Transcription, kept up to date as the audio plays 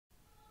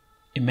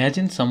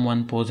Imagine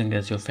someone posing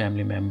as your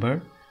family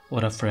member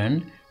or a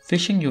friend,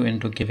 phishing you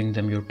into giving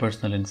them your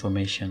personal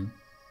information.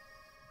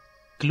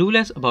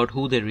 Clueless about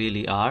who they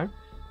really are,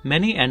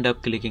 many end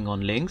up clicking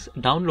on links,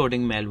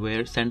 downloading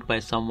malware sent by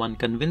someone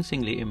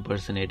convincingly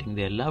impersonating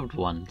their loved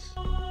ones.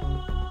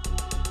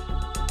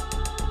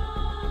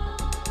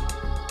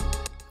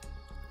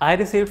 I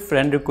received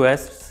friend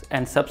requests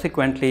and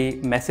subsequently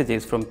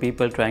messages from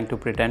people trying to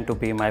pretend to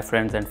be my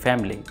friends and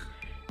family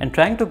and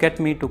trying to get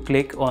me to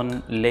click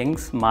on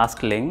links,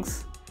 masked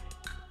links,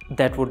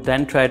 that would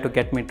then try to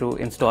get me to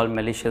install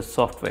malicious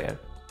software.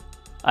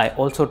 I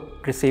also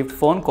received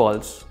phone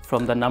calls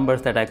from the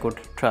numbers that I could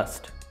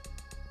trust.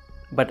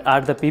 But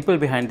are the people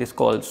behind these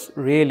calls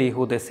really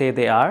who they say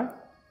they are?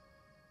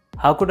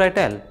 How could I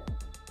tell?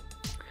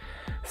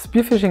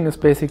 Spear phishing is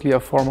basically a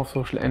form of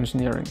social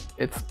engineering.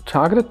 It's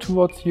targeted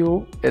towards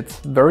you, it's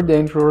very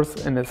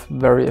dangerous and it's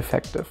very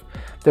effective.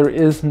 There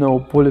is no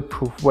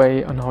bulletproof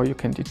way on how you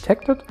can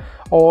detect it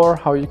or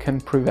how you can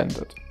prevent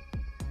it.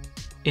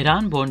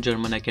 Iran-born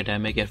German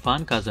academic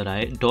Irfan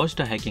Kazarai dodged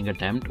a hacking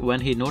attempt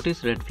when he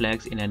noticed red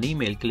flags in an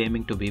email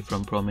claiming to be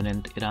from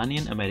prominent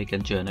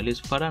Iranian-American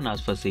journalist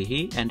Farnaz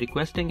Fasihi and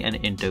requesting an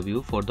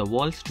interview for the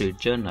Wall Street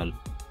Journal.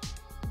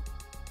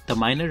 The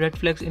minor red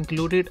flags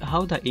included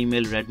how the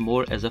email read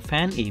more as a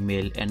fan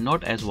email and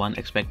not as one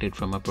expected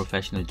from a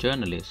professional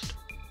journalist.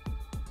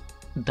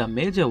 The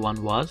major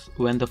one was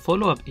when the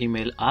follow-up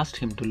email asked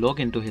him to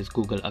log into his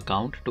Google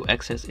account to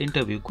access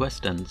interview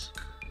questions.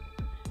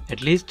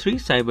 At least 3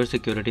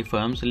 cybersecurity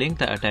firms linked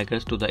the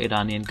attackers to the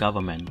Iranian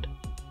government.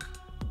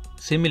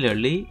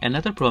 Similarly,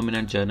 another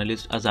prominent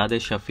journalist, Azadeh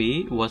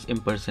Shafii, was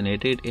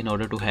impersonated in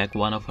order to hack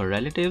one of her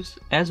relatives,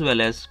 as well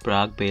as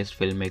Prague-based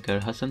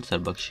filmmaker Hassan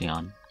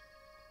Sarbakshian.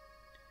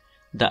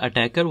 The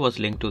attacker was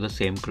linked to the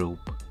same group.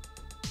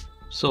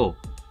 So,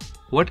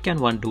 what can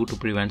one do to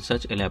prevent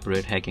such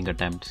elaborate hacking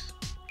attempts?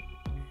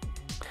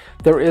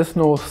 There is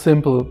no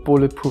simple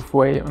bulletproof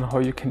way on how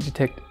you can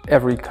detect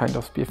every kind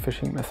of spear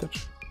phishing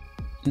message.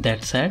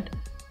 That said,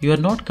 you are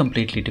not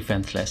completely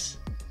defenseless.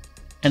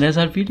 And as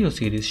our video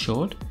series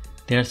showed,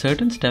 there are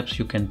certain steps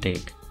you can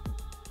take.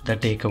 The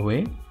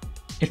takeaway?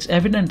 It's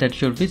evident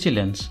that your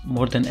vigilance,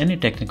 more than any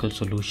technical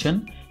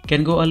solution,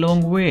 can go a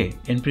long way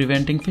in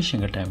preventing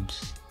phishing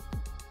attempts.